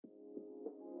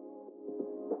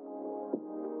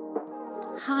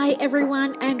Hi,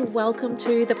 everyone, and welcome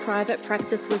to the Private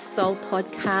Practice with Soul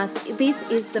podcast. This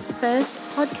is the first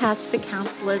podcast for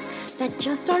counsellors that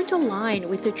just don't align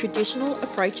with the traditional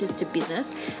approaches to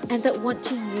business and that want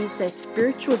to use their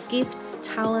spiritual gifts,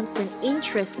 talents, and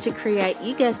interests to create,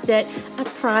 you guessed it, a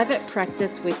private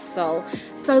practice with soul.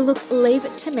 So, look, leave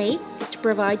it to me to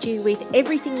provide you with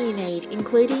everything you need,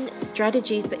 including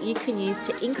strategies that you can use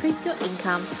to increase your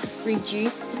income,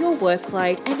 reduce your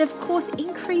workload, and of course,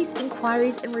 increase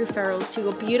inquiries and referrals to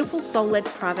your beautiful soul-led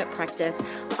private practice.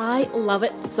 I love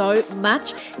it so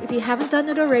much. If you haven't done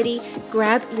it already,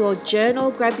 grab your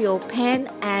journal, grab your pen,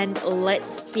 and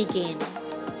let's begin.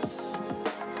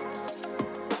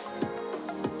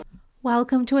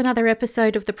 Welcome to another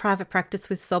episode of the Private Practice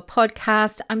with Soul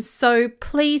podcast. I'm so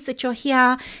pleased that you're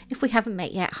here. If we haven't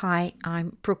met yet, hi,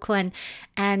 I'm Brooklyn,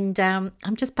 and I'm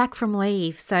just back from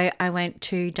leave. So I went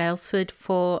to Daylesford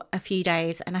for a few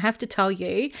days, and I have to tell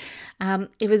you,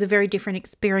 it was a very different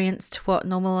experience to what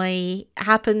normally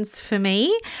happens for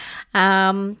me.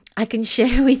 I can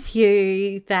share with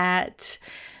you that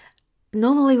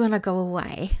normally when I go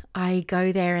away, I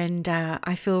go there and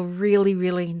I feel really,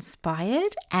 really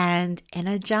inspired and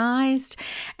energized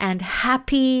and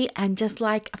happy and just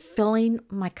like filling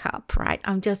my cup, right?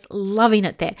 I'm just loving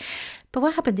it there. But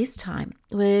what happened this time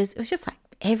was, it was just like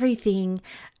everything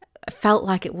felt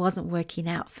like it wasn't working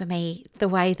out for me the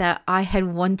way that I had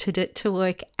wanted it to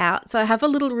work out. So I have a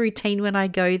little routine when I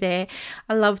go there.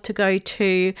 I love to go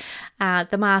to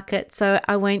the market. So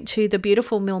I went to the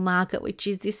beautiful Mill Market, which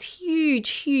is this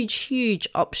huge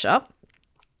op shop.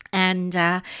 And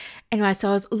anyway, so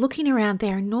I was looking around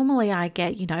there, and normally I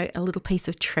get, a little piece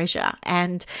of treasure,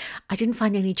 and I didn't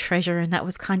find any treasure, and that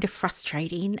was kind of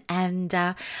frustrating. And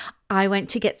I went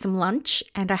to get some lunch,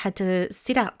 and I had to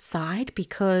sit outside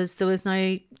because there was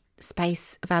no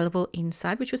space available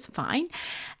inside, which was fine.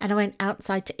 And I went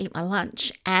outside to eat my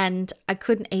lunch, and I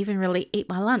couldn't even really eat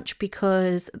my lunch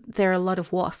because there are a lot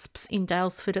of wasps in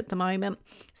Daylesford at the moment.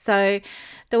 So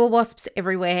there were wasps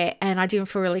everywhere, and I didn't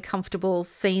feel really comfortable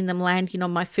seeing them landing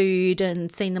on my food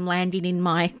and seeing them landing in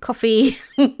my coffee.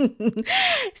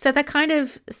 So that kind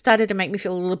of started to make me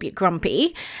feel a little bit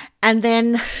grumpy. And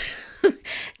then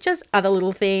just other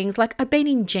little things, like I'd been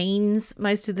in jeans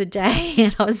most of the day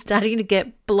and I was starting to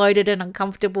get bloated and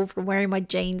uncomfortable from wearing my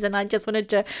jeans, and I just wanted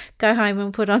to go home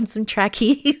and put on some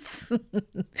trackies.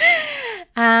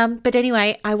 But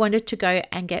anyway, I wanted to go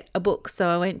and get a book, so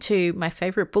I went to my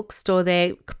favorite bookstore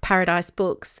there, Paradise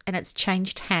Books, and it's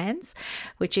changed hands,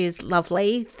 which is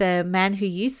lovely. The man who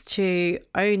used to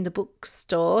own the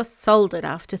bookstore sold it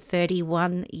after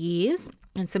 31 years.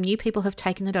 And some new people have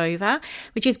taken it over,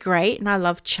 which is great. And I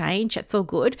love change. It's all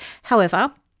good.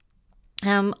 However,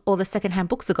 all the secondhand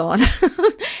books are gone.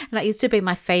 And that used to be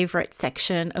my favorite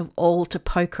section of all to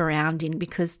poke around in,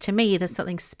 because to me, there's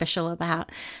something special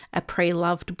about a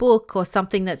pre-loved book or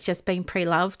something that's just been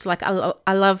pre-loved. Like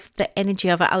I love the energy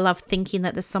of it. I love thinking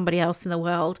that there's somebody else in the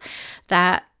world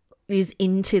that is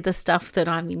into the stuff that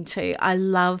I'm into. I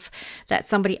love that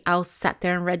somebody else sat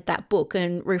there and read that book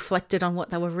and reflected on what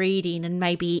they were reading and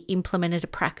maybe implemented a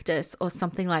practice or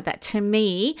something like that. To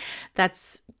me,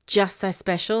 that's just so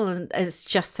special and it's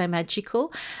just so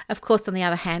magical. Of course, on the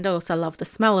other hand, I also love the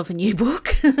smell of a new book.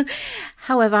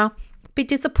 However, a bit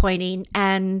disappointing,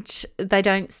 and they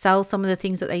don't sell some of the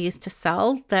things that they used to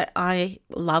sell that I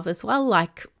love as well,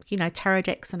 like tarot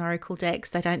decks and oracle decks.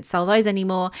 They don't sell those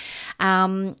anymore.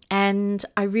 And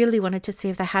I really wanted to see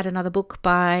if they had another book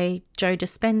by Joe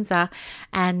Dispenza,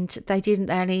 and they didn't.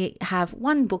 They only have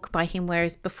one book by him,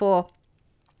 whereas before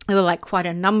there were like quite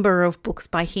a number of books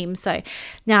by him. So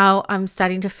now I'm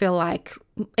starting to feel like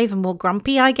even more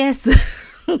grumpy, I guess.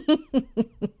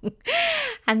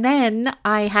 And then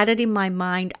I had it in my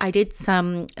mind.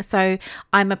 So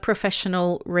I'm a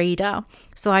professional reader.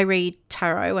 So I read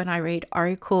tarot and I read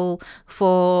oracle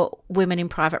for women in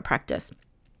private practice.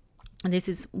 And this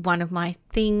is one of my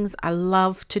things. I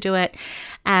love to do it.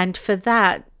 And for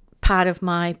that part of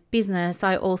my business,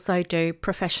 I also do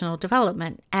professional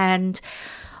development. And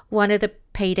one of the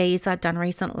PDs I'd done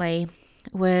recently,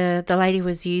 where the lady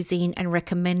was using and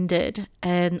recommended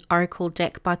an oracle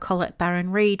deck by Colette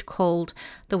Baron-Reid called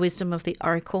The Wisdom of the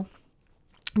Oracle.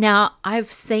 Now,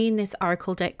 I've seen this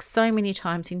oracle deck so many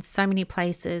times in so many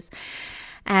places,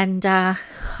 and I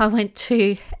went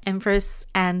to Empress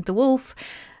and the Wolf,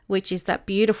 which is that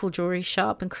beautiful jewelry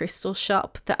shop and crystal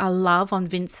shop that I love on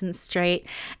Vincent Street.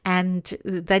 And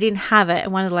they didn't have it.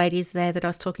 And one of the ladies there that I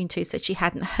was talking to said she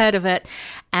hadn't heard of it.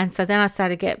 And so then I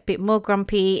started to get a bit more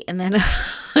grumpy. And then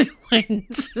I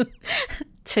went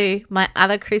to my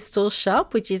other crystal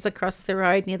shop, which is across the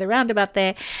road near the roundabout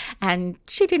there, and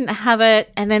she didn't have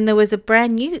it. And then there was a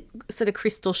brand new sort of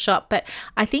crystal shop, but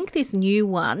I think this new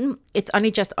one, it's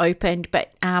only just opened,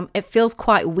 but it feels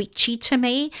quite witchy to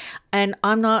me, and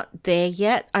I'm not there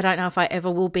yet. I don't know if I ever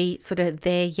will be sort of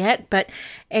there yet, but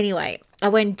anyway, I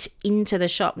went into the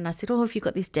shop and I said, oh, have you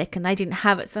got this deck? And they didn't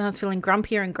have it, so I was feeling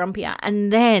grumpier and grumpier.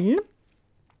 And then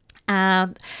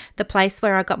the place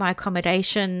where I got my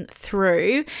accommodation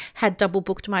through had double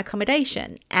booked my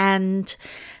accommodation, and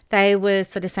they were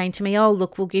sort of saying to me, oh,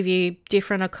 look, we'll give you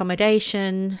different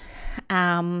accommodation.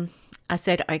 I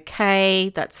said, okay,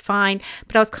 that's fine.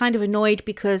 But I was kind of annoyed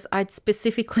because I'd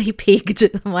specifically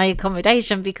picked my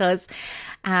accommodation because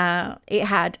it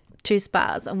had 2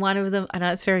 spas, and one of them, I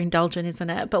know it's very indulgent, isn't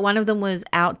it? But one of them was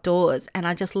outdoors, and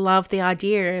I just love the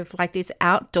idea of like this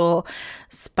outdoor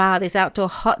spa, this outdoor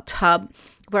hot tub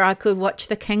where I could watch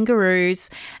the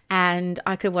kangaroos and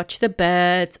I could watch the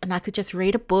birds and I could just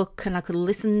read a book and I could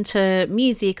listen to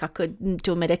music. I could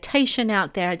do a meditation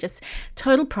out there, just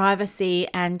total privacy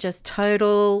and just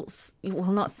total,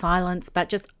 well, not silence, but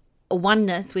just a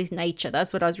oneness with nature.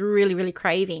 That's what I was really, really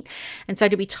craving. And so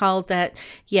to be told that,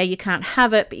 yeah, you can't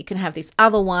have it, but you can have this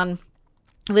other one,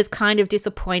 it was kind of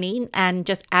disappointing and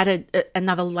just added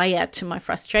another layer to my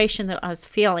frustration that I was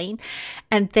feeling.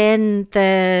 And then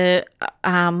the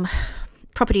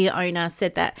property owner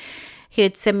said that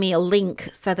he'd send me a link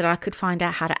so that I could find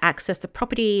out how to access the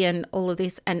property and all of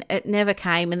this, and it never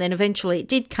came. And then eventually it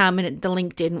did come and the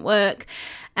link didn't work.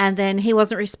 And then he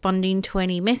wasn't responding to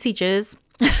any messages.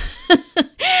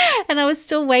 And I was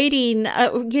still waiting.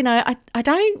 I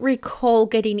don't recall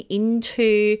getting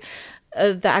into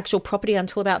the actual property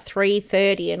until about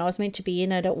 3:30, and I was meant to be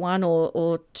in it at 1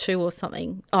 or 2 or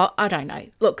something. Oh, I don't know.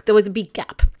 Look, there was a big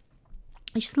gap.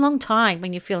 It's just a long time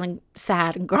when you're feeling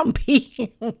sad and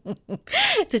grumpy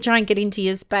to try and get into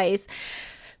your space.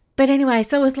 But anyway,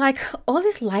 so it was like all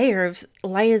this layers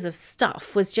of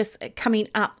stuff was just coming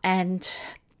up, and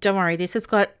don't worry, this has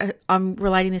got, I'm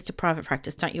relating this to private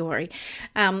practice, don't you worry.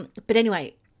 But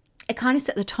anyway, it kind of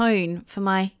set the tone for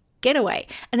my getaway.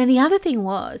 And then the other thing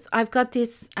was, I've got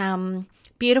this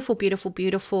beautiful, beautiful,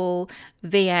 beautiful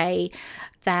VA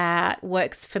that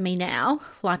works for me now.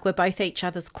 Like, we're both each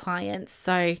other's clients.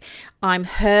 So I'm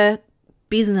her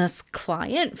business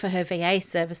client for her VA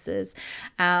services.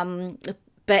 But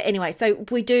anyway, so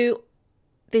we do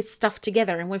this stuff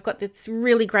together and we've got this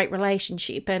really great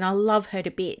relationship and I love her to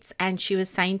bits. And she was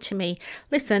saying to me,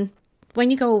 listen,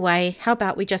 when you go away, how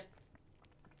about we just,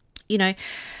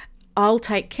 I'll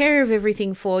take care of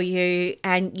everything for you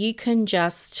and you can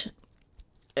just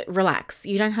relax.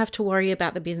 You don't have to worry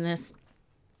about the business.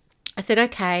 I said,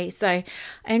 okay. So I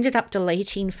ended up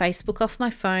deleting Facebook off my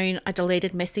phone. I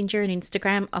deleted Messenger and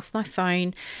Instagram off my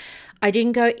phone. I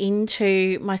didn't go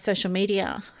into my social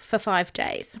media for 5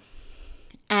 days.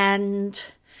 And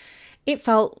it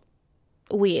felt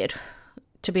weird,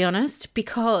 to be honest,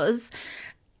 because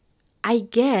I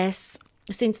guess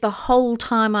since the whole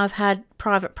time I've had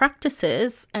private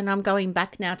practices, and I'm going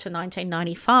back now to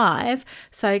 1995,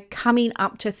 so coming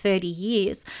up to 30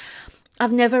 years,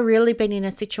 I've never really been in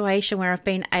a situation where I've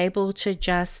been able to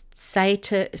just say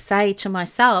to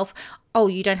myself, oh,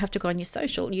 you don't have to go on your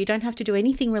social. You don't have to do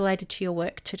anything related to your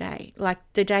work today. Like,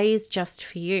 the day is just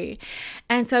for you.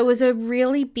 And so it was a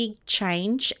really big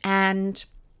change, and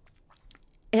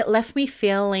it left me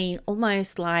feeling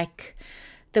almost like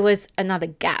there was another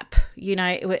gap,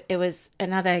 it was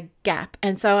another gap.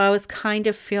 And so I was kind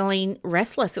of feeling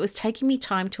restless. It was taking me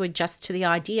time to adjust to the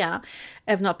idea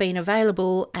of not being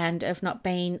available and of not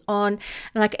being on.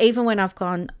 And like, even when I've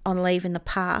gone on leave in the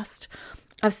past,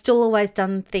 I've still always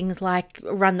done things like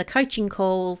run the coaching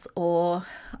calls, or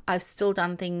I've still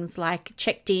done things like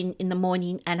checked in the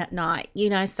morning and at night,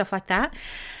 stuff like that.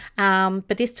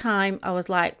 But this time I was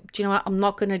like, do you know what? I'm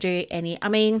not going to do any. I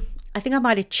mean, I think I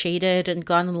might have cheated and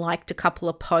gone and liked a couple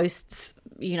of posts,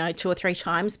 2 or 3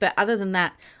 times. But other than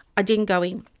that, I didn't go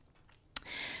in.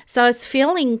 So I was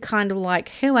feeling kind of like,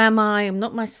 who am I? I'm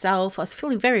not myself. I was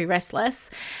feeling very restless,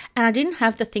 and I didn't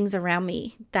have the things around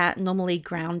me that normally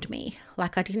ground me.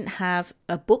 Like, I didn't have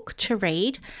a book to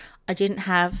read. I didn't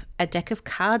have a deck of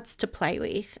cards to play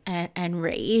with and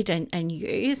read and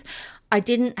use. I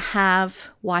didn't have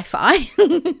Wi-Fi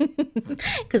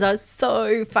because I was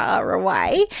so far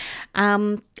away.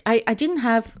 I didn't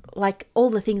have like all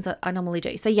the things that I normally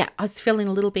do. So yeah, I was feeling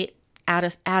a little bit out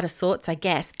of sorts, I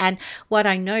guess. And what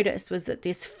I noticed was that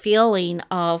this feeling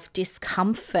of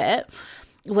discomfort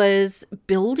was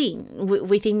building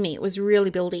within me. It was really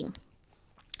building.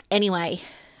 Anyway,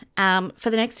 for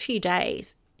the next few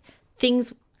days,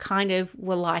 things kind of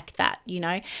were like that,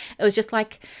 It was just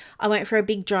like I went for a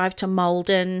big drive to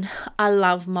Malden. I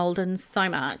love Malden so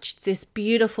much. It's this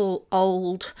beautiful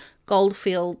old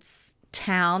goldfields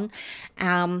town,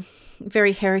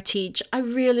 very heritage. I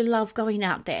really love going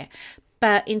out there.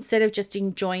 But instead of just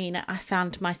enjoying it, I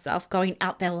found myself going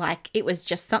out there like it was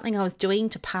just something I was doing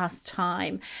to pass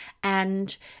time.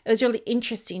 And it was really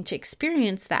interesting to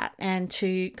experience that and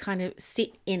to kind of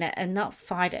sit in it and not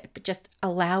fight it, but just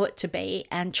allow it to be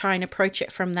and try and approach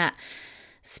it from that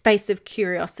space of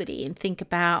curiosity and think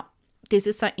about, this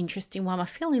is so interesting. Why am I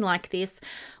feeling like this?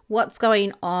 What's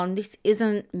going on? This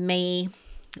isn't me.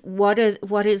 What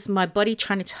is my body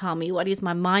trying to tell me? What is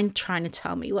my mind trying to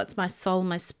tell me? What's my soul,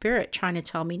 my spirit trying to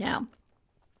tell me now?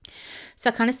 So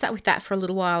I kind of sat with that for a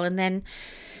little while. And then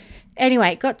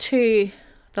anyway, got to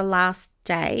the last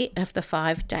day of the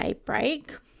 5-day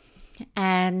break.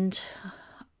 And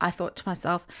I thought to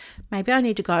myself, maybe I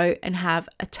need to go and have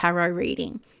a tarot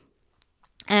reading.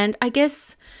 And I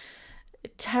guess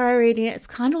tarot reading, it's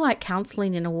kind of like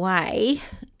counseling in a way,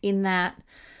 in that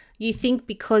you think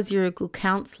because you're a good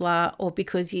counselor, or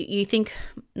because you think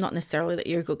not necessarily that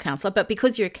you're a good counselor, but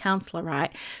because you're a counselor,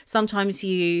 right? Sometimes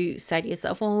you say to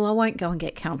yourself, well, I won't go and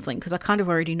get counseling because I kind of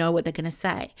already know what they're going to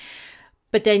say.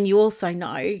 But then you also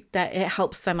know that it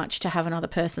helps so much to have another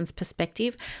person's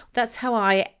perspective. That's how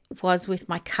I was with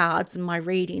my cards and my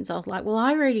readings. I was like, well,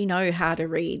 I already know how to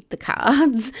read the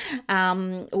cards.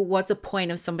 What's the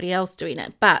point of somebody else doing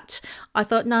it? But I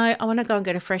thought, no, I want to go and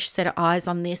get a fresh set of eyes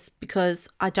on this because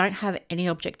I don't have any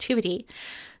objectivity.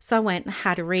 So I went and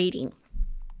had a reading.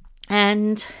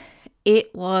 And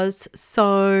it was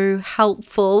so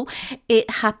helpful. It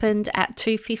happened at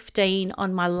 2:15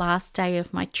 on my last day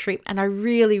of my trip. And I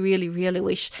really, really, really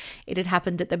wish it had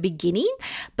happened at the beginning,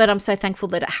 but I'm so thankful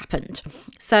that it happened.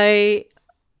 So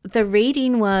the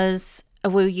reading was,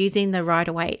 we were using the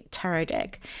Rider-Waite tarot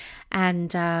deck.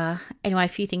 And anyway, a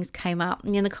few things came up.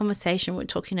 And in the conversation, we're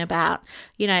talking about,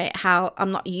 how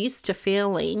I'm not used to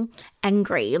feeling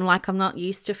angry, and like I'm not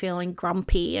used to feeling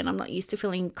grumpy, and I'm not used to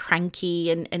feeling cranky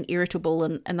and irritable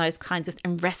and those kinds of,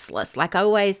 and restless. Like I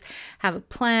always have a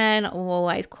plan. I'm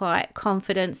always quite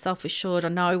confident, self-assured. I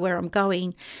know where I'm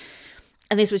going.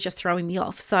 And this was just throwing me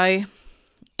off. So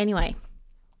anyway,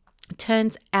 it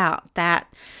turns out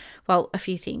that, well, a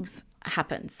few things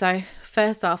happened. So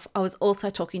first off, I was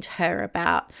also talking to her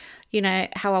about,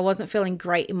 how I wasn't feeling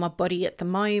great in my body at the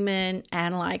moment.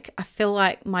 And like, I feel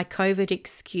like my COVID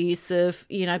excuse of,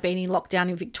 being in lockdown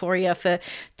in Victoria for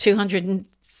 200 and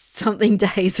something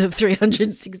days of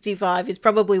 365 is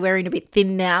probably wearing a bit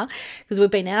thin now because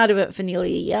we've been out of it for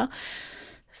nearly a year.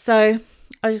 So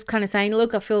I was just kind of saying,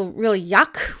 look, I feel really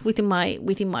yuck within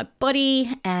my body,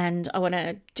 and I want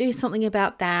to do something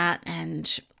about that.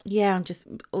 And yeah, I'm just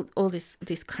all this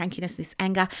crankiness, this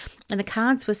anger. And the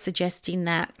cards were suggesting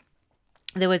that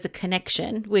there was a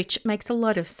connection, which makes a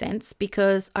lot of sense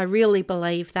because I really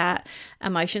believe that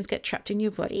emotions get trapped in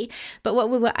your body. But what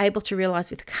we were able to realize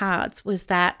with the cards was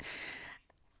that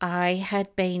I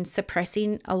had been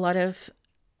suppressing a lot of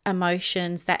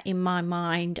emotions that in my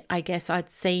mind, I guess I'd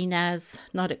seen as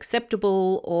not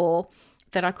acceptable, or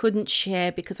that I couldn't share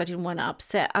because I didn't want to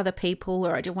upset other people,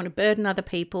 or I didn't want to burden other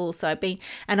people. So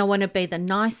I want to be the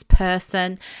nice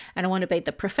person, and I want to be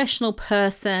the professional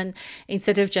person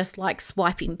instead of just like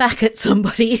swiping back at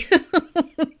somebody,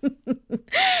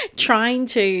 trying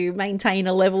to maintain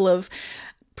a level of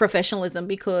professionalism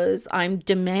because I'm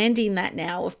demanding that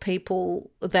now of people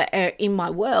that are in my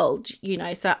world,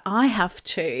 so I have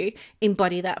to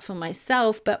embody that for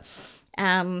myself. But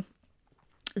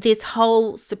this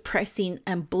whole suppressing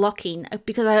and blocking,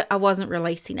 because I wasn't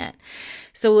releasing it.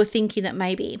 So we're thinking that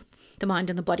maybe the mind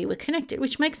and the body were connected,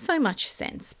 which makes so much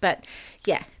sense. But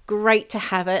yeah, great to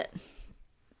have it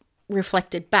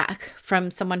reflected back from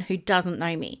someone who doesn't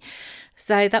know me.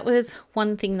 So that was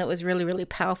one thing that was really, really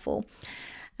powerful.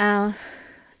 There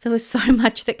was so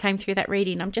much that came through that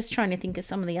reading. I'm just trying to think of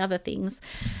some of the other things.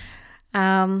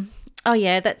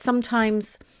 That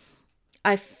sometimes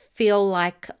I feel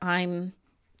like I'm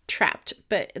trapped,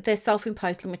 but they're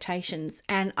self-imposed limitations.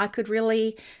 And I could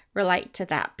really relate to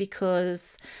that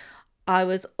because I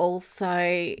was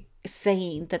also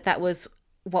seeing that was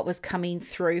what was coming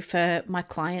through for my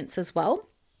clients as well,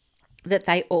 that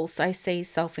they also see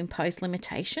self-imposed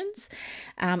limitations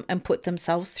and put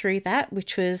themselves through that,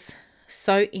 which was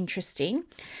so interesting.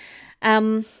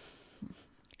 What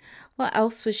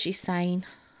else was she saying?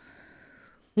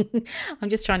 I'm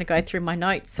just trying to go through my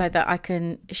notes so that I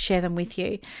can share them with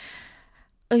you.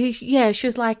 Yeah, she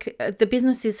was like, the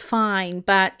business is fine,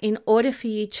 but in order for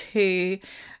you to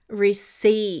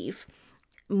receive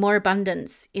more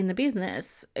abundance in the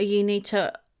business, you need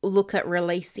to look at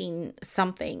releasing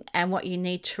something. And what you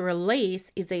need to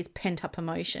release is these pent up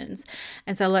emotions.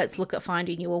 And so let's look at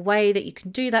finding you a way that you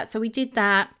can do that. So we did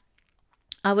that.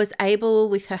 I was able,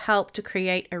 with her help, to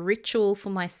create a ritual for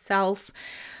myself.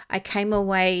 I came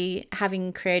away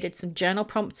having created some journal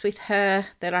prompts with her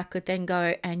that I could then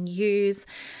go and use.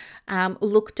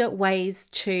 Looked at ways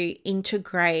to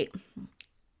integrate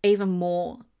even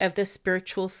more of the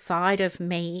spiritual side of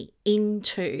me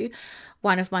into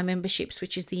one of my memberships,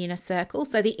 which is the Inner Circle.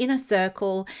 So the Inner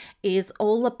Circle is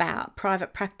all about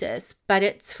private practice, but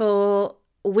it's for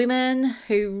women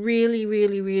who really,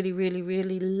 really, really, really,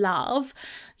 really love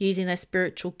using their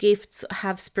spiritual gifts,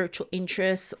 have spiritual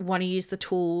interests, want to use the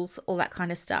tools, all that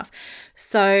kind of stuff.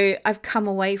 So I've come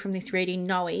away from this reading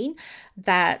knowing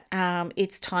that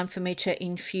it's time for me to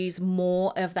infuse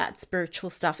more of that spiritual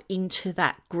stuff into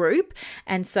that group.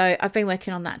 And so I've been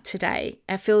working on that today.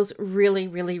 It feels really,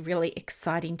 really, really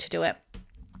exciting to do it.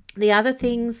 The other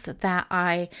things that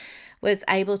I was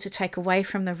able to take away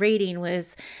from the reading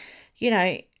was,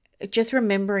 just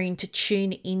remembering to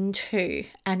tune into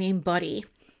and embody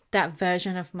that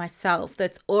version of myself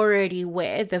that's already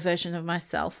where the version of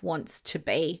myself wants to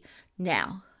be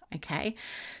now. Okay.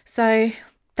 So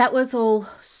that was all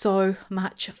so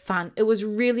much fun. It was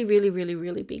really, really, really,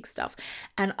 really big stuff.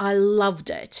 And I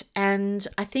loved it. And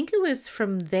I think it was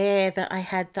from there that I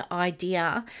had the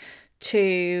idea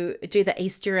to do the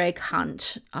Easter egg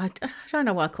hunt. I don't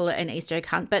know why I call it an Easter egg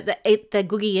hunt, but the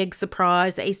Googie egg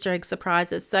surprise, the Easter egg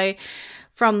surprises. So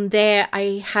from there,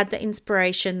 I had the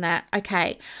inspiration that,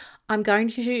 okay, I'm going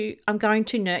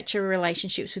to nurture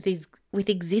relationships with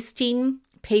existing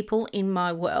people in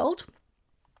my world.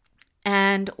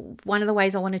 And one of the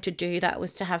ways I wanted to do that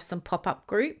was to have some pop-up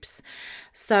groups.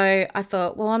 So I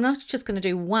thought, well, I'm not just going to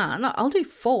do one, I'll do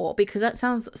 4 because that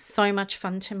sounds so much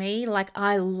fun to me. Like,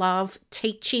 I love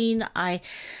teaching. My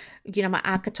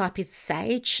archetype is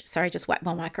sage. Sorry, just whacked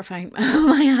my microphone.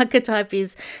 My archetype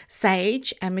is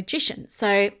sage and magician.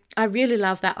 So I really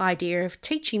love that idea of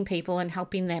teaching people and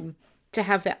helping them to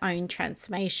have their own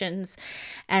transformations.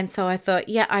 And so I thought,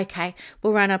 yeah, okay,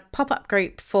 we'll run a pop-up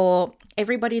group for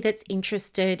everybody that's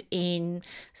interested in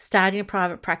starting a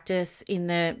private practice in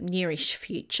the nearish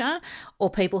future, or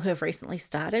people who have recently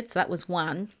started. So that was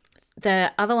one.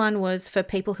 The other one was for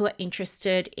people who are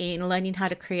interested in learning how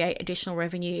to create additional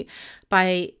revenue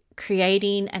by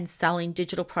creating and selling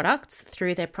digital products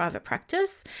through their private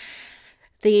practice.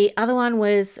 The other one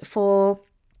was for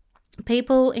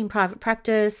people in private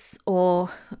practice or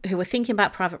who were thinking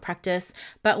about private practice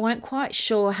but weren't quite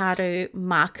sure how to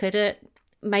market it.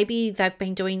 Maybe they've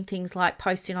been doing things like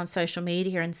posting on social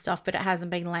media and stuff, but it hasn't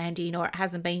been landing, or it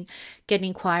hasn't been getting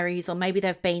inquiries, or maybe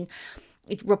they've been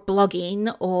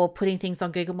blogging or putting things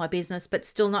on Google My Business, but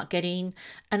still not getting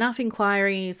enough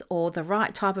inquiries or the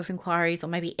right type of inquiries, or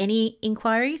maybe any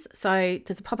inquiries. So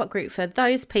there's a pop-up group for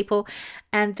those people.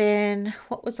 And then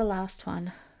what was the last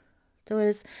one? There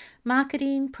was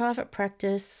marketing, private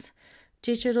practice,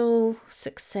 digital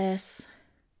success.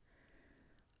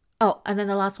 Oh, and then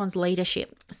the last one's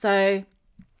leadership. So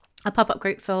a pop-up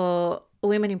group for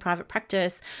women in private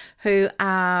practice who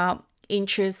are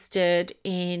interested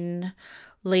in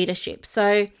leadership.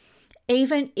 So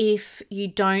even if you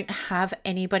don't have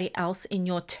anybody else in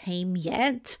your team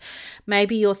yet,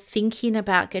 maybe you're thinking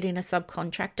about getting a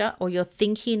subcontractor, or you're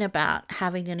thinking about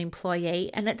having an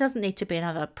employee, and it doesn't need to be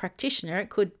another practitioner. It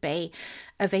could be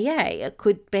a VA, it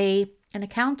could be an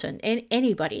accountant, and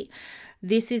anybody.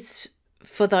 This is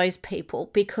for those people,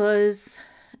 because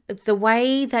the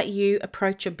way that you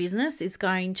approach your business is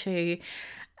going to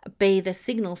be the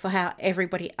signal for how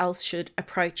everybody else should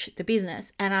approach the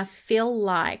business. And I feel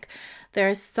like there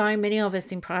are so many of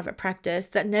us in private practice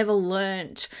that never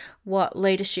learned what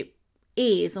leadership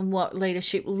is and what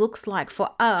leadership looks like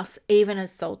for us, even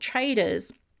as sole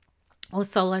traders or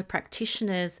solo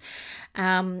practitioners.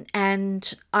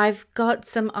 And I've got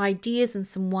some ideas and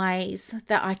some ways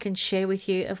that I can share with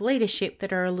you of leadership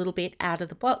that are a little bit out of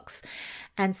the box.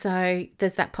 And so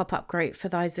there's that pop-up group for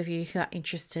those of you who are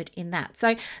interested in that.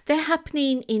 So they're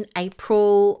happening in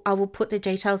April. I will put the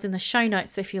details in the show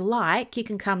notes. So if you like, you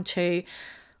can come to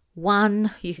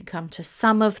one, you can come to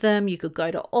some of them, you could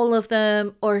go to all of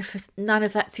them, or if none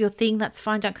of that's your thing, that's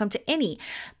fine, don't come to any.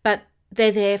 But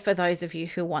they're there for those of you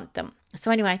who want them. So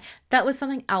anyway, that was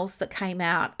something else that came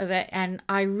out of it, and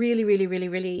I really, really, really,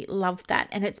 really loved that.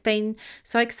 And it's been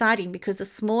so exciting because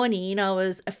this morning I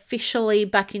was officially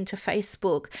back into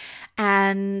Facebook,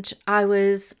 and I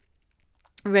was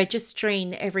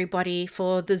registering everybody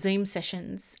for the Zoom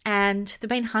sessions, and there've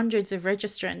been hundreds of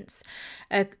registrants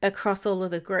across all of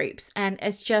the groups, and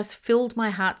it's just filled my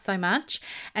heart so much.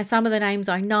 And some of the names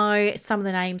I know, some of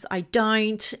the names I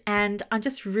don't, and I'm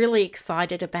just really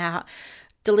excited about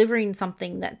delivering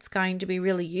something that's going to be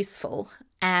really useful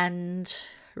and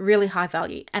really high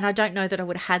value. And I don't know that I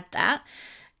would have had that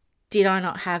did I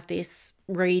not have this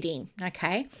reading.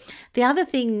 Okay. The other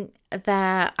thing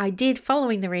that I did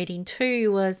following the reading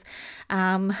too was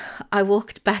I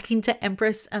walked back into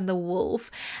Empress and the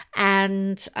Wolf,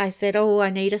 and I said, I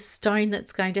need a stone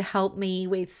that's going to help me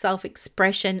with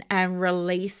self-expression and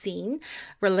releasing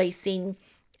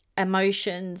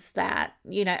emotions that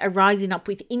are rising up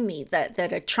within me that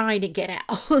are trying to get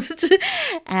out.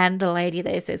 And the lady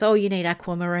there says, you need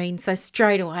aquamarine. So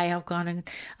straight away I've gone and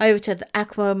over to the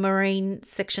aquamarine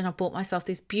section. I bought myself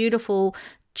this beautiful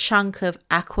chunk of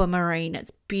aquamarine.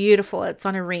 It's beautiful. It's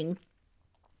on a ring.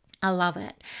 I love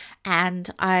it. And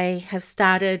I have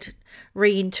started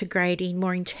reintegrating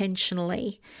more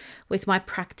intentionally with my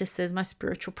practices, my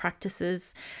spiritual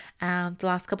practices, the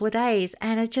last couple of days.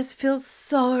 And it just feels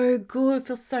so good,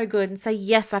 And so,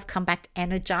 yes, I've come back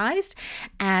energized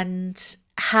and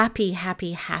happy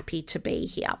to be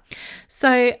here.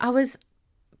 So I was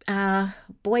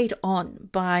buoyed on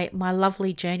by my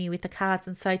lovely journey with the cards.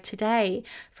 And so today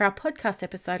for our podcast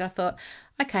episode, I thought,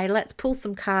 okay, let's pull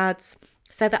some cards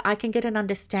so that I can get an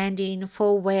understanding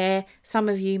for where some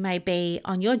of you may be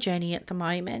on your journey at the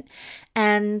moment,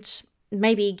 and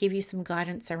maybe give you some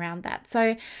guidance around that.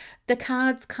 So the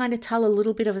cards kind of tell a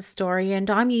little bit of a story,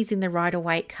 and I'm using the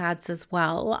Rider-Waite cards as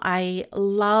well. I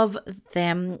love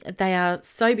them. They are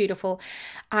so beautiful.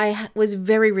 I was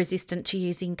very resistant to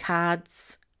using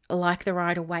cards like the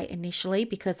Rider-Waite initially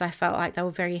because I felt like they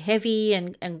were very heavy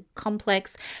and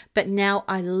complex, but now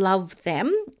I love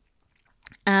them.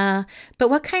 But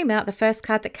what came out, the first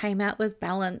card that came out was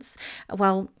Balance.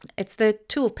 Well, it's the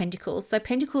Two of Pentacles. So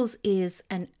Pentacles is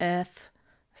an earth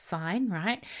sign,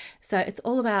 right? So it's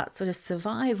all about sort of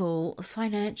survival,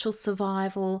 financial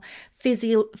survival,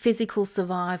 physical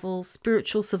survival,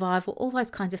 spiritual survival, all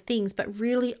those kinds of things, but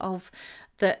really of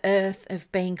the earth,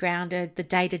 of being grounded, the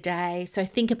day-to-day. So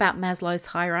think about Maslow's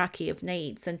hierarchy of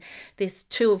needs, and this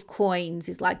Two of Coins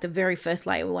is like the very first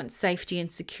layer. We want safety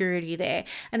and security there.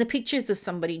 And the pictures of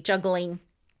somebody juggling,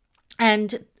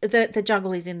 and the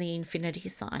juggle is in the infinity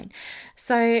sign.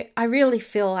 So I really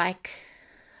feel like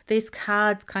these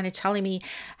cards kind of telling me,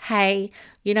 hey,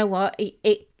 you know what,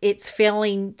 it's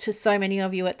feeling to so many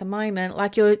of you at the moment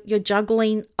like you're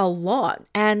juggling a lot,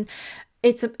 and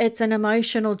it's an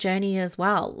emotional journey as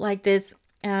well. Like there's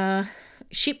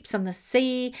ships on the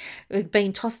sea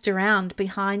being tossed around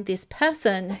behind this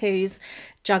person who's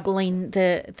juggling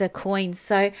the coins.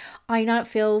 So I know it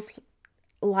feels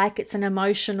like it's an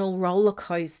emotional roller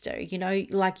coaster,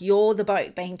 like you're the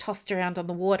boat being tossed around on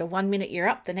the water. 1 minute you're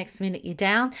up, the next minute you're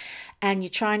down, and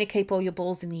you're trying to keep all your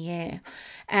balls in the air.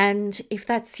 And if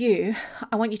that's you,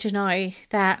 I want you to know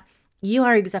that you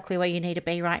are exactly where you need to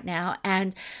be right now,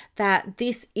 and that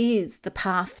this is the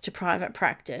path to private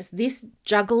practice. This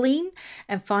juggling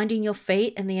and finding your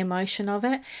feet and the emotion of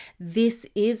it, this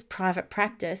is private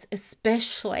practice,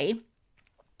 especially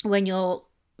when you're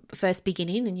first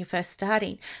beginning and you're first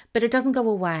starting. But it doesn't go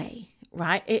away,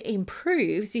 right? It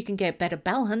improves. You can get better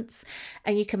balance,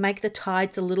 and you can make the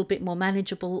tides a little bit more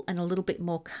manageable and a little bit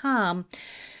more calm.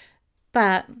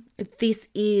 But this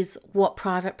is what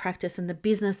private practice and the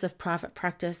business of private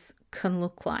practice can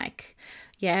look like.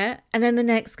 Yeah. And then the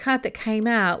next card that came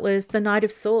out was the Knight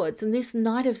of Swords. And this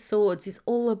Knight of Swords is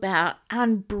all about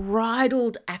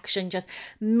unbridled action, just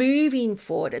moving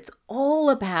forward. It's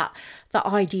all about the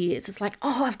ideas. It's like,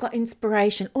 I've got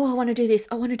inspiration. I want to do this.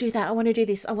 I want to do that. I want to do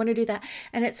this. I want to do that.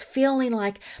 And it's feeling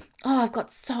like, I've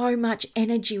got so much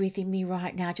energy within me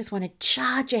right now. I just want to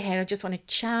charge ahead. I just want to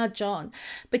charge on.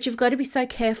 But you've got to be so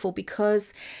careful,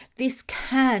 because this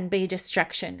can be a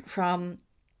distraction from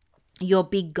your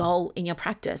big goal in your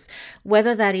practice,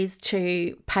 whether that is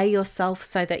to pay yourself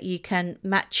so that you can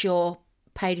match your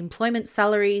paid employment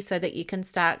salary, so that you can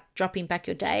start dropping back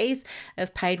your days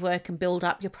of paid work and build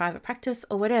up your private practice,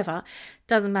 or whatever.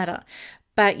 Doesn't matter.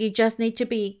 But you just need to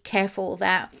be careful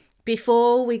that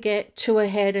before we get too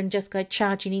ahead and just go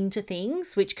charging into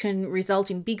things, which can result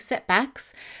in big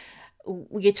setbacks,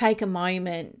 you take a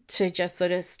moment to just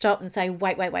sort of stop and say,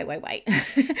 wait.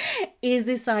 Is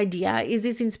this idea, is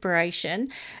this inspiration,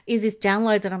 is this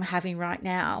download that I'm having right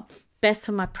now best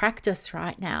for my practice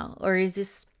right now? Or is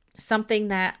this something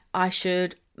that I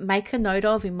should make a note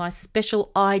of in my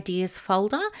special ideas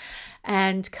folder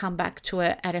and come back to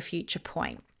it at a future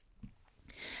point?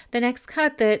 The next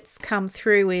card that's come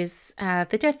through is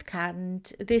the Death card,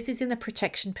 and this is in the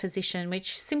protection position,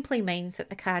 which simply means that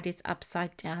the card is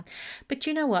upside down. But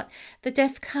you know what? The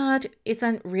Death card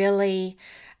isn't really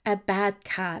a bad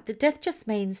card. The Death just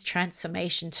means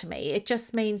transformation to me. It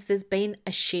just means there's been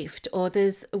a shift, or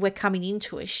we're coming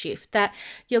into a shift, that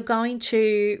you're going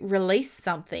to release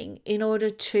something in order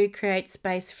to create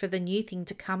space for the new thing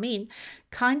to come in.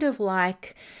 Kind of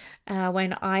like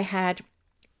when I had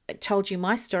told you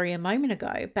my story a moment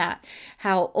ago about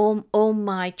how all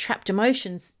my trapped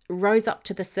emotions rose up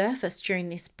to the surface during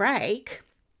this break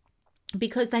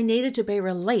because they needed to be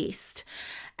released.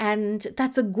 And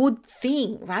that's a good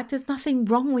thing, right? There's nothing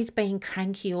wrong with being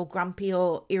cranky or grumpy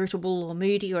or irritable or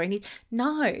moody or anything.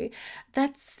 No,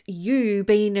 that's you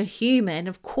being a human.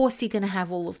 Of course, you're going to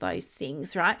have all of those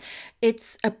things, right?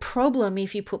 It's a problem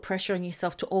if you put pressure on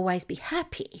yourself to always be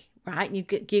happy, right?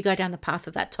 You go down the path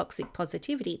of that toxic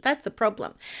positivity. That's a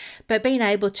problem. But being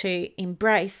able to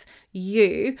embrace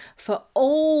you for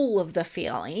all of the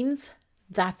feelings,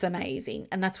 that's amazing.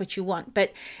 And that's what you want.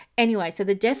 But anyway, so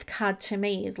the Death card to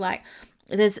me is like,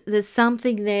 there's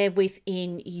something there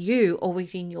within you, or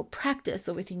within your practice,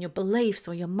 or within your beliefs,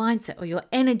 or your mindset, or your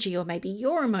energy, or maybe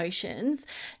your emotions,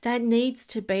 that needs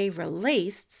to be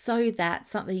released so that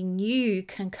something new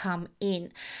can come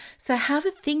in. So have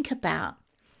a think about,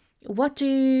 what do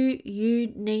you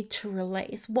need to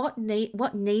release? What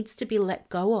needs to be let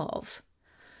go of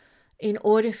in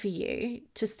order for you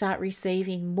to start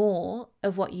receiving more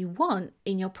of what you want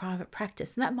in your private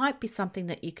practice? And that might be something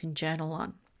that you can journal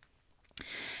on.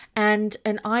 And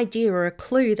an idea or a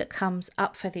clue that comes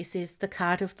up for this is the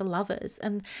card of the Lovers.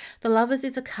 And the Lovers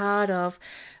is a card of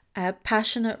a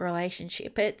passionate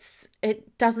relationship.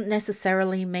 It doesn't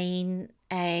necessarily mean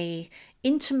a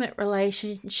intimate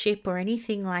relationship or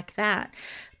anything like that,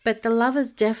 but the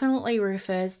Lovers definitely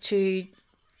refers to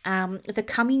the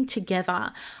coming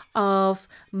together of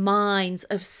minds,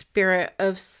 of spirit,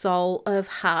 of soul, of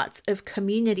hearts, of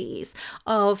communities,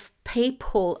 of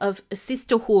people, of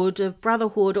sisterhood, of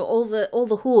brotherhood, or all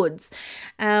the hoods,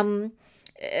 where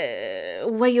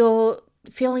you're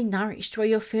feeling nourished, where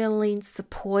you're feeling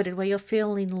supported, where you're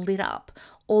feeling lit up.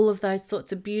 All of those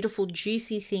sorts of beautiful,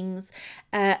 juicy things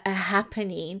are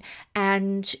happening,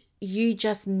 and you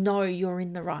just know you're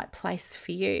in the right place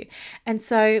for you. And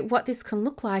so what this can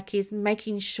look like is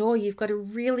making sure you've got a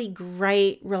really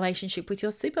great relationship with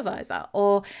your supervisor,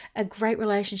 or a great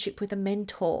relationship with a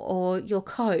mentor or your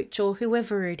coach or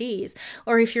whoever it is.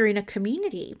 Or if you're in a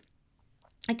community,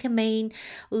 it can mean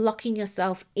locking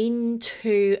yourself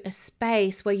into a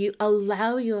space where you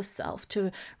allow yourself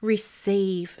to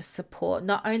receive support,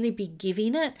 not only be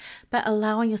giving it, but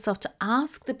allowing yourself to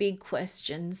ask the big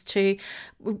questions, to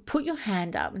put your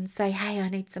hand up and say, hey, I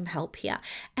need some help here.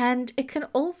 And it can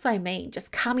also mean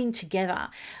just coming together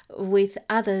with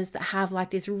others that have like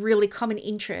this really common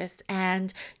interest,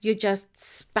 and you're just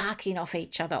sparking off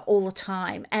each other all the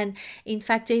time. And in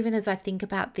fact, even as I think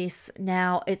about this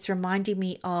now, it's reminding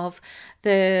me of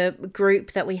the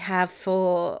group that we have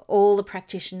for all the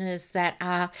practitioners that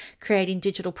are creating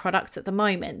digital products at the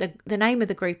moment. The name of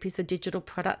the group is the Digital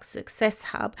Product Success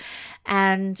Hub.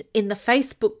 And in the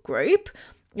Facebook group,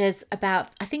 there's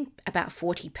about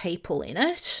 40 people in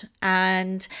it.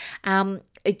 And do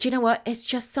you know what? It's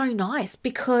just so nice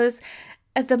because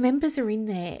the members are in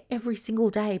there every single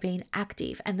day being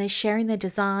active, and they're sharing their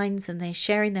designs, and they're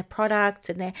sharing their products,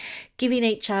 and they're giving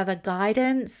each other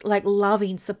guidance, like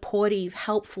loving, supportive,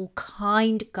 helpful,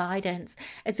 kind guidance.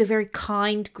 It's a very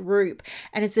kind group,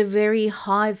 and it's a very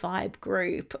high vibe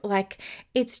group. Like,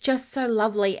 it's just so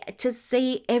lovely to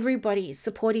see everybody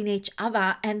supporting each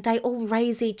other, and they all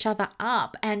raise each other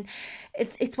up. And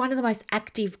it's one of the most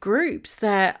active groups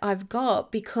that I've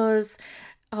got because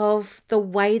of the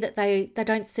way that they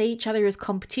don't see each other as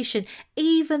competition.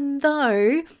 Even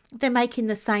though they're making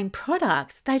the same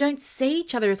products, they don't see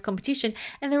each other as competition,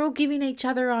 and they're all giving each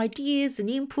other ideas and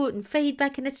input and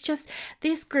feedback. And it's just,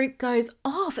 this group goes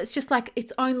off. It's just like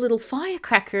its own little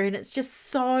firecracker, and it's just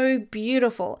so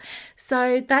beautiful.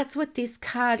 So that's what this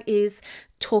card is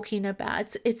talking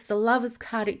about. It's the Lovers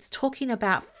card. It's talking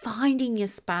about finding your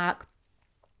spark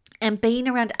and being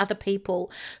around other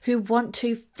people who want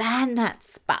to fan that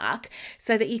spark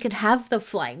so that you can have the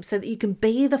flame, so that you can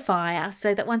be the fire,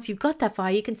 so that once you've got that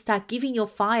fire, you can start giving your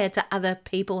fire to other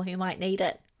people who might need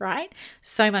it, right?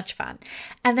 So much fun.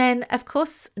 And then, the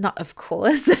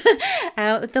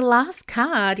last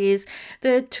card is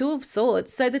the Two of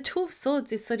Swords. So the Two of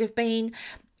Swords is sort of being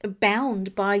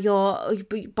bound by your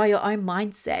own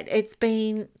mindset. It's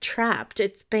been trapped.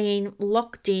 It's been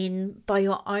locked in by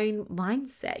your own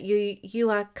mindset. You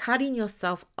are cutting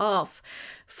yourself off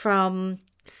from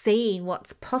seeing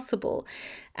what's possible,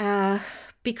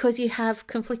 because you have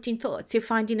conflicting thoughts. You're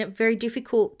finding it very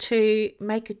difficult to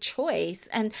make a choice,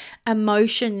 and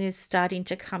emotion is starting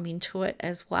to come into it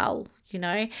as well,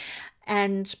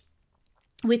 and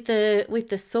with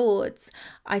the swords,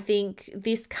 I think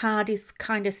this card is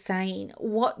kind of saying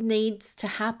what needs to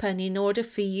happen in order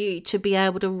for you to be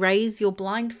able to raise your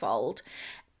blindfold,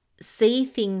 see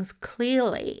things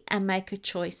clearly, and make a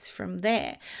choice from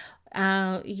there.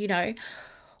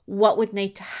 What would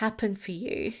need to happen for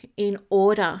you in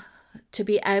order to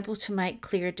be able to make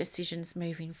clearer decisions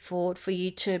moving forward, for you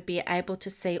to be able to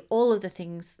see all of the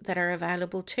things that are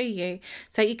available to you,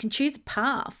 so you can choose a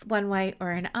path one way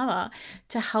or another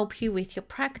to help you with your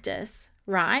practice,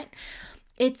 right?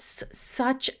 It's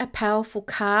such a powerful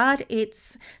card.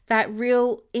 It's that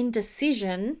real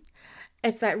indecision.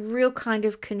 It's that real kind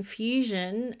of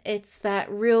confusion. It's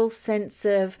that real sense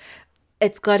of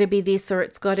it's got to be this or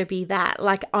it's got to be that,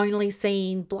 like only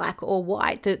seeing black or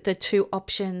white, the two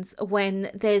options, when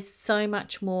there's so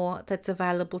much more that's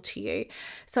available to you.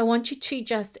 So I want you to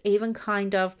just even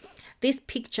kind of, this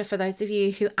picture, for those of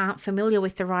you who aren't familiar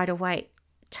with the Rider-Waite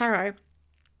Tarot,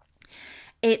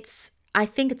 I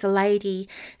think it's a lady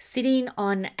sitting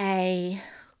on a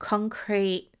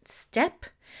concrete step,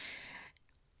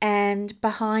 and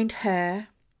behind her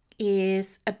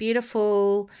is a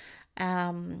beautiful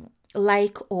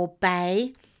lake or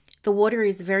bay. The water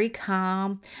is very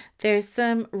calm. There's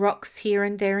some rocks here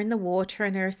and there in the water,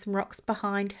 and there are some rocks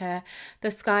behind her.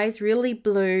 The sky is really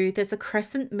blue. There's a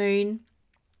crescent moon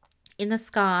in the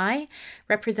sky,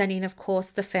 representing, of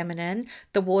course, the feminine,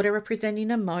 the water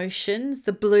representing emotions,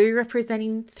 the blue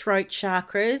representing throat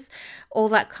chakras, all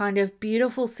that kind of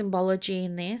beautiful symbology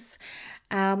in this.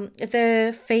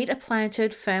 The feet are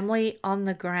planted firmly on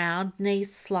the ground,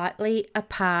 knees slightly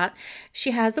apart.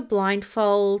 She has a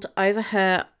blindfold over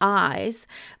her eyes,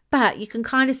 but you can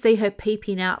kind of see her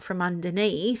peeping out from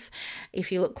underneath if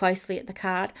you look closely at the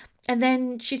card. And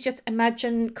then she's just,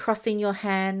 imagine crossing your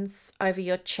hands over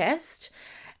your chest,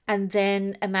 and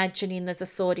then imagining there's a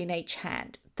sword in each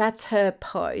hand. That's her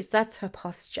pose. That's her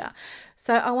posture.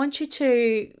 So I want you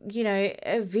to,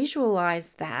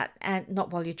 visualize that, and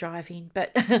not while you're driving,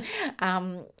 but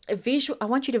I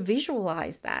want you to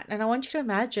visualize that. And I want you to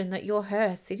imagine that you're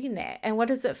her sitting there. And what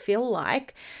does it feel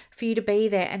like for you to be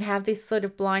there and have this sort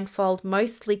of blindfold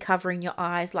mostly covering your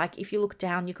eyes? Like if you look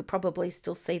down, you could probably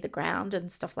still see the ground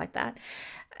and stuff like that.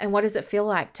 And what does it feel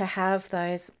like to have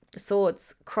those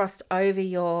swords crossed over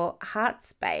your heart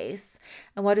space?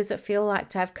 And what does it feel like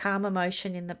to have calm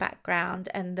emotion in the background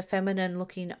and the feminine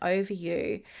looking over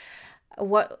you?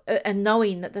 And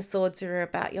knowing that the swords are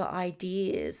about your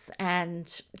ideas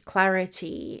and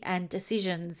clarity and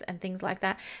decisions and things like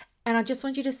that. And I just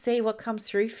want you to see what comes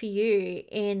through for you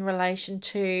in relation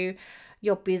to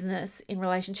your business, in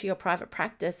relation to your private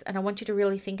practice. And I want you to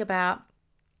really think about,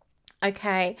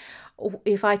 okay,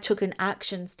 if I took an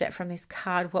action step from this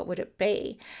card, what would it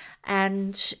be?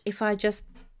 And if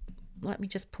let me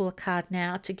just pull a card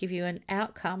now to give you an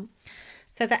outcome.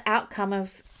 So the outcome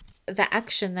of the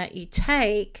action that you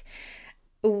take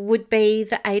would be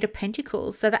the Eight of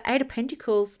Pentacles. So the Eight of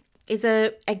Pentacles is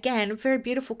again, a very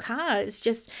beautiful card. It's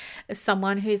just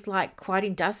someone who's like quite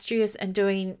industrious and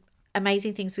doing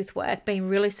amazing things with work, being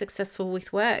really successful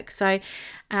with work. So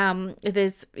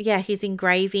he's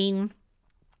engraving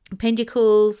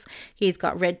pentacles. He's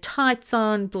got red tights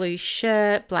on, blue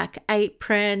shirt, black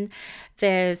apron.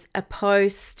 There's a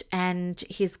post, and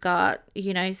he's got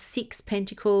 6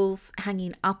 pentacles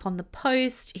hanging up on the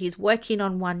post. He's working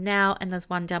on one now, and there's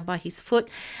one down by his foot,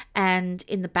 and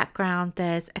in the background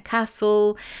there's a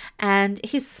castle, and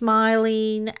he's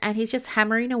smiling, and he's just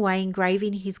hammering away,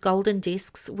 engraving his golden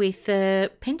discs with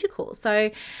the pentacles.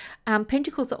 So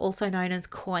pentacles are also known as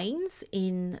coins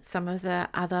in some of the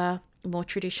other more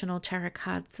traditional tarot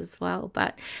cards as well.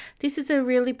 But this is a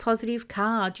really positive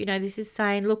card. This is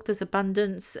saying, look, there's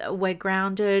abundance, we're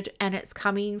grounded, and it's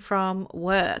coming from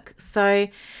work. So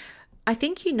I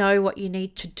think you know what you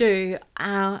need to do,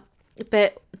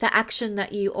 but the action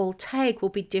that you all take will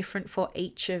be different for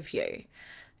each of you.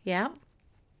 Yeah.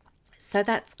 So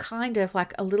that's kind of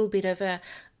like a little bit of a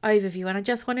overview, and I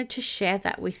just wanted to share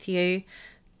that with you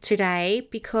today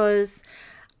because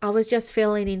I was just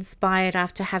feeling inspired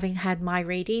after having had my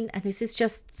reading, and this is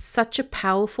just such a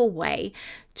powerful way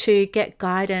to get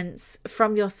guidance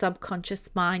from your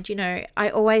subconscious mind. You know, I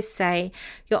always say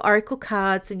your oracle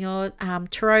cards and your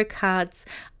tarot cards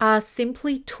are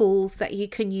simply tools that you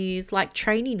can use like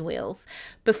training wheels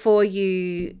before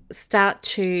you start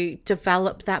to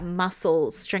develop that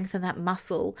muscle, strengthen that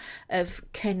muscle of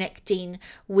connecting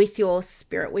with your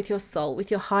spirit, with your soul,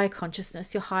 with your higher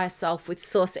consciousness, your higher self, with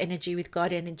source energy, with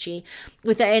God energy,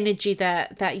 with the energy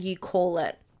that you call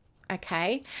it.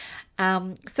 Okay.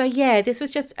 So yeah, this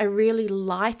was just a really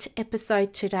light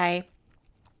episode today.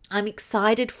 I'm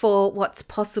excited for what's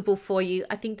possible for you.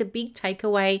 I think the big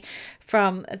takeaway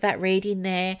from that reading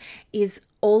there is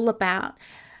all about,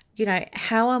 you know,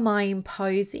 how am I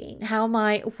imposing?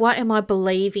 What am I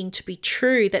believing to be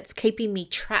true that's keeping me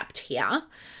trapped here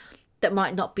that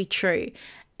might not be true?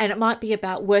 And it might be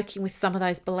about working with some of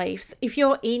those beliefs. If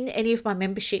you're in any of my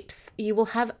memberships, you will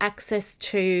have access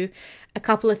to a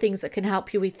couple of things that can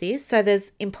help you with this. So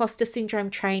there's imposter syndrome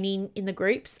training in the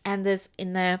groups, and there's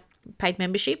in the paid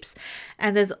memberships.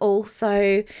 And there's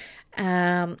also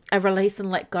a release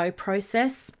and let go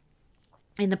process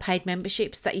in the paid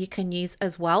memberships that you can use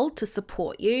as well to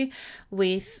support you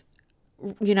with,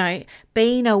 you know,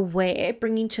 being aware,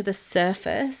 bringing to the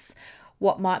surface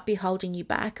what might be holding you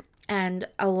back, and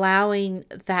allowing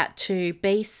that to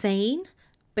be seen,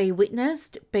 be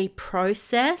witnessed, be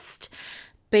processed,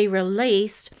 be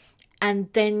released,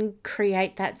 and then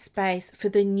create that space for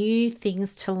the new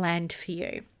things to land for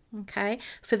you. Okay,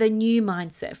 for the new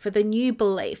mindset, for the new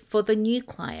belief, for the new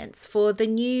clients, for the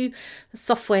new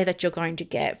software that you're going to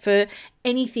get, for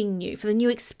anything new, for the new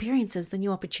experiences, the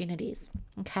new opportunities.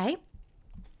 Okay.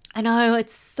 I know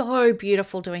it's so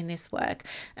beautiful doing this work,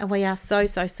 and we are so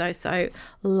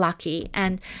lucky.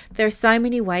 And there are so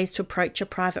many ways to approach a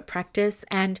private practice,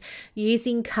 and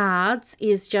using cards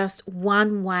is just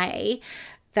one way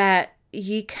that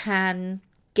you can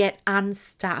get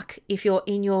unstuck if you're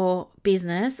in your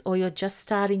business or you're just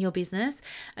starting your business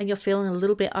and you're feeling a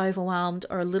little bit overwhelmed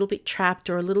or a little bit trapped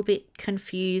or a little bit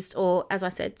confused or, as I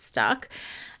said, stuck.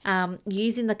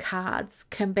 Using the cards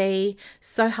can be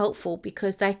so helpful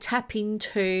because they tap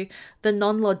into the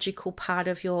non-logical part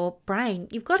of your brain.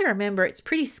 You've got to remember, it's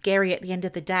pretty scary at the end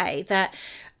of the day that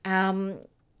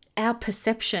our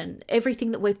perception,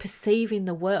 everything that we perceive in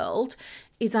the world,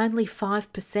 is only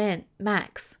 5%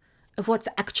 max of what's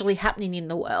actually happening in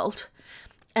the world.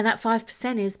 And that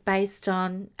 5% is based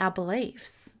on our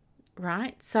beliefs,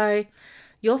 right? So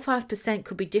your 5%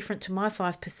 could be different to my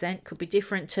 5%, could be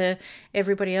different to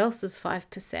everybody else's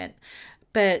 5%.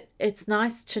 But it's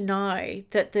nice to know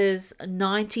that there's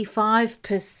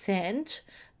 95%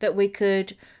 that we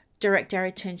could direct our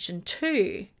attention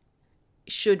to,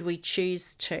 should we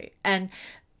choose to. And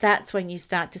that's when you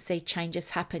start to see changes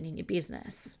happen in your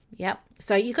business. Yep.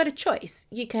 So you got a choice.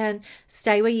 You can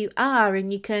stay where you are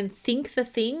and you can think the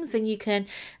things, and you can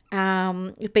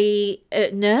be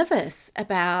nervous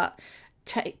about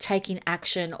taking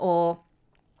action, or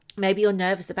maybe you're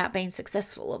nervous about being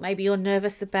successful, or maybe you're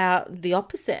nervous about the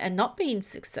opposite and not being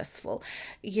successful.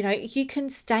 You know, you can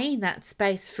stay in that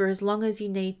space for as long as you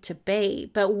need to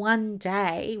be. But one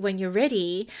day when you're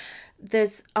ready,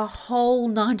 there's a whole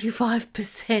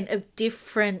 95% of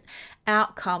different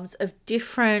outcomes, of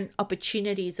different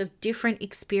opportunities, of different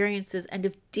experiences, and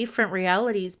of different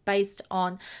realities based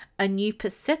on a new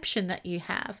perception that you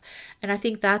have. And I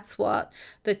think that's what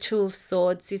the Two of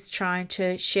Swords is trying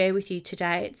to share with you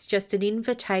today. It's just an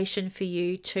invitation for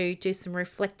you to do some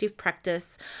reflective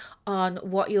practice on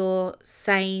what you're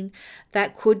saying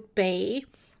that could be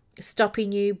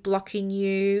stopping you, blocking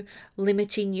you,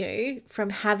 limiting you from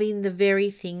having the very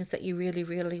things that you really,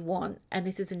 really want. And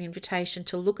this is an invitation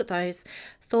to look at those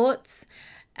thoughts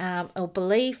or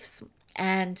beliefs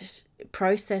and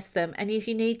process them. And if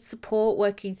you need support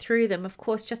working through them, of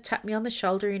course, just tap me on the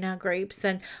shoulder in our groups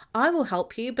and I will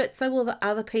help you, but so will the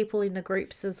other people in the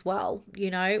groups as well.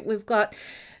 You know,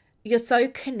 you're so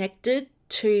connected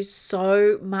to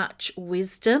so much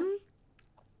wisdom.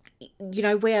 You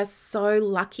know, we are so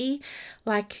lucky.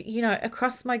 Like, you know,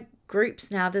 across my groups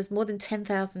now, there's more than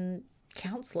 10,000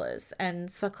 counselors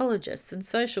and psychologists and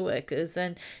social workers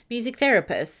and music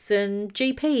therapists and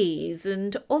GPs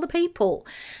and all the people.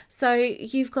 So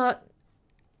you've got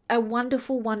a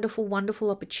wonderful, wonderful,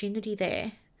 wonderful opportunity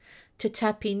there to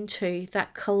tap into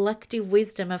that collective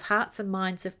wisdom of hearts and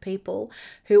minds of people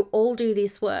who all do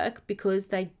this work because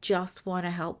they just want to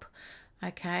help.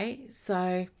 Okay,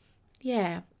 so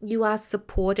yeah, you are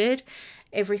supported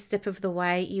every step of the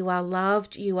way. You are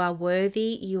loved, you are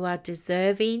worthy, you are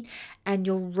deserving, and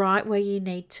you're right where you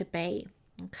need to be.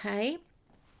 Okay.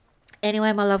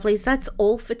 Anyway, my lovelies, that's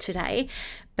all for today.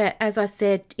 But as I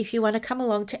said, if you want to come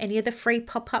along to any of the free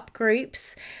pop-up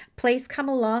groups, please come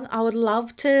along. I would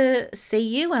love to see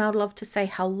you, and I'd love to say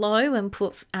hello and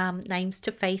put names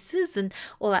to faces and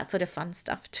all that sort of fun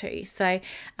stuff too. So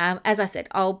as I said,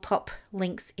 I'll pop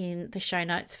links in the show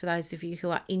notes for those of you who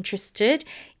are interested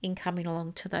in coming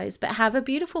along to those. But have a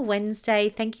beautiful Wednesday.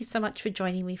 Thank you so much for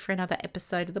joining me for another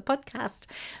episode of the podcast.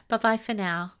 Bye-bye for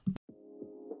now.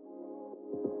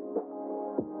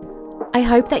 I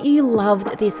hope that you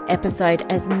loved this episode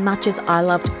as much as I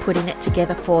loved putting it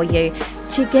together for you.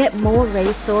 To get more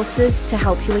resources to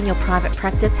help you in your private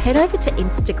practice, head over to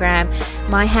Instagram.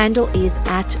 My handle is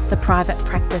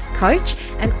 @theprivatepracticecoach.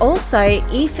 And also,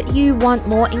 if you want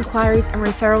more inquiries and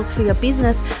referrals for your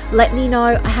business, let me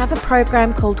know. I have a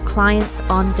program called Clients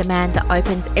on Demand that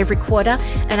opens every quarter,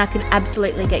 and I can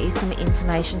absolutely get you some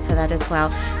information for that as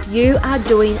well. You are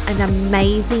doing an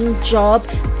amazing job.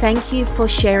 Thank you for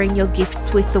sharing your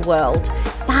gifts with the world.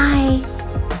 Bye.